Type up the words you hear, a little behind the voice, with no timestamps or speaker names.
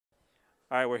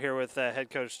All right, we're here with head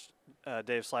coach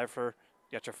Dave Slifer.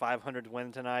 You got your 500th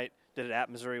win tonight. Did it at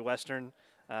Missouri Western.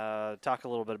 Talk a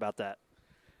little bit about that.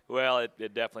 Well,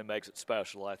 it definitely makes it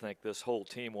special. I think this whole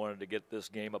team wanted to get this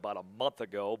game about a month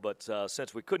ago, but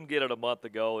since we couldn't get it a month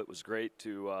ago, it was great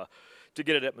to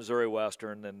get it at Missouri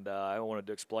Western. And I wanted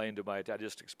to explain to I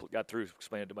just got through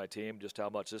explaining to my team just how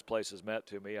much this place has meant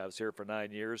to me. I was here for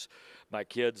 9 years. My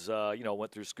kids,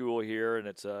 went through school here, and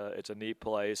it's a neat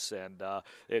place, and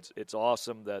it's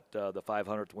awesome that the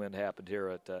 500th win happened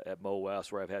here at Mo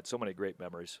West, where I've had so many great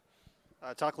memories.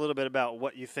 Talk a little bit about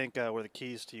what you think were the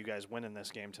keys to you guys winning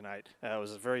this game tonight. It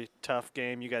was a very tough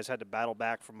game. You guys had to battle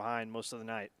back from behind most of the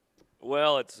night.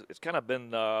 Well, it's kind of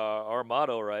been our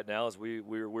motto right now is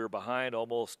we're behind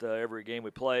almost every game we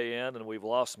play in, and we've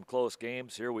lost some close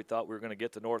games here. We thought we were going to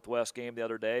get the Northwest game the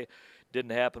other day.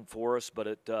 Didn't happen for us, but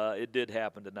it did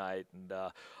happen tonight, and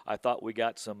I thought we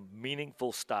got some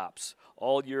meaningful stops.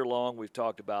 All year long we've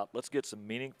talked about let's get some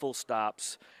meaningful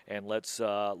stops and let's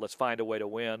find a way to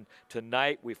win.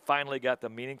 Tonight we finally got the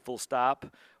meaningful stop.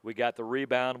 We got the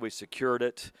rebound. We secured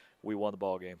it. We won the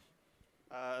ball game.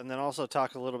 And then also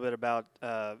talk a little bit about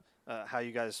how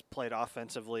you guys played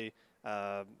offensively.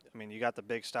 You got the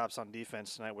big stops on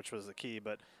defense tonight, which was the key,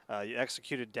 but you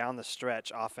executed down the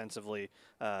stretch offensively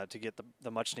to get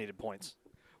the much-needed points.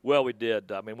 Well, we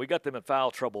did. We got them in foul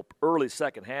trouble early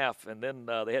second half, and then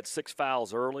they had 6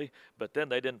 fouls early, but then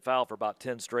they didn't foul for about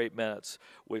 10 straight minutes.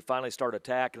 We finally started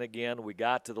attacking again. We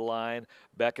got to the line.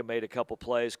 Becca made a couple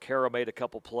plays. Kara made a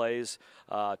couple plays.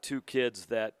 2 kids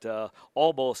that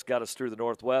almost got us through the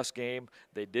Northwest game.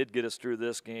 They did get us through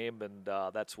this game, and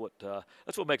that's what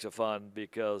makes it fun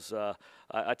because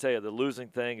I tell you, the losing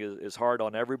thing is hard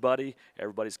on everybody.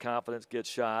 Everybody's confidence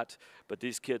gets shot, but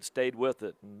these kids stayed with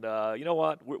it. And you know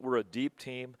what? We're a deep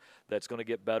team that's going to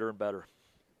get better and better.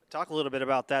 Talk a little bit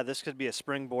about that. This could be a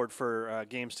springboard for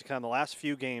games to come. The last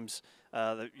few games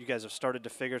that you guys have started to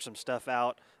figure some stuff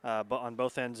out but on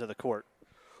both ends of the court.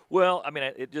 Well,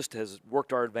 it just has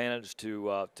worked our advantage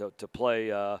to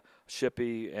play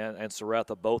Shippey and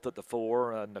Saretha both at the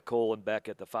 4, Nicole and Beck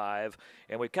at the 5,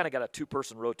 and we've kind of got a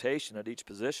 2-person rotation at each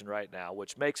position right now,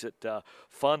 which makes it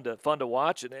fun to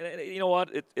watch. And you know what?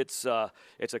 It's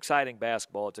exciting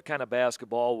basketball. It's a kind of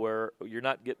basketball where you're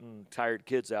not getting tired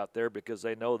kids out there because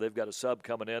they know they've got a sub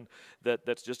coming in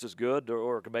that's just as good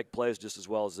or can make plays just as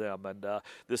well as them. And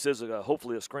this is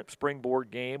hopefully a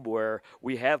springboard game where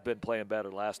we have been playing better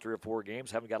the last 3 or 4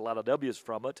 games. Haven't got a lot of W's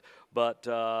from it, but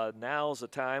now's the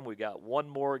time. We got one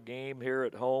more game here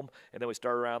at home, and then we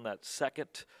start around that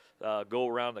second go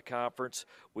around the conference.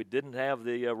 We didn't have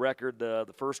the record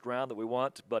the first round that we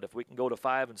want, but if we can go to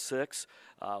 5 and 6,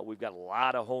 we've got a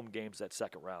lot of home games that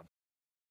second round.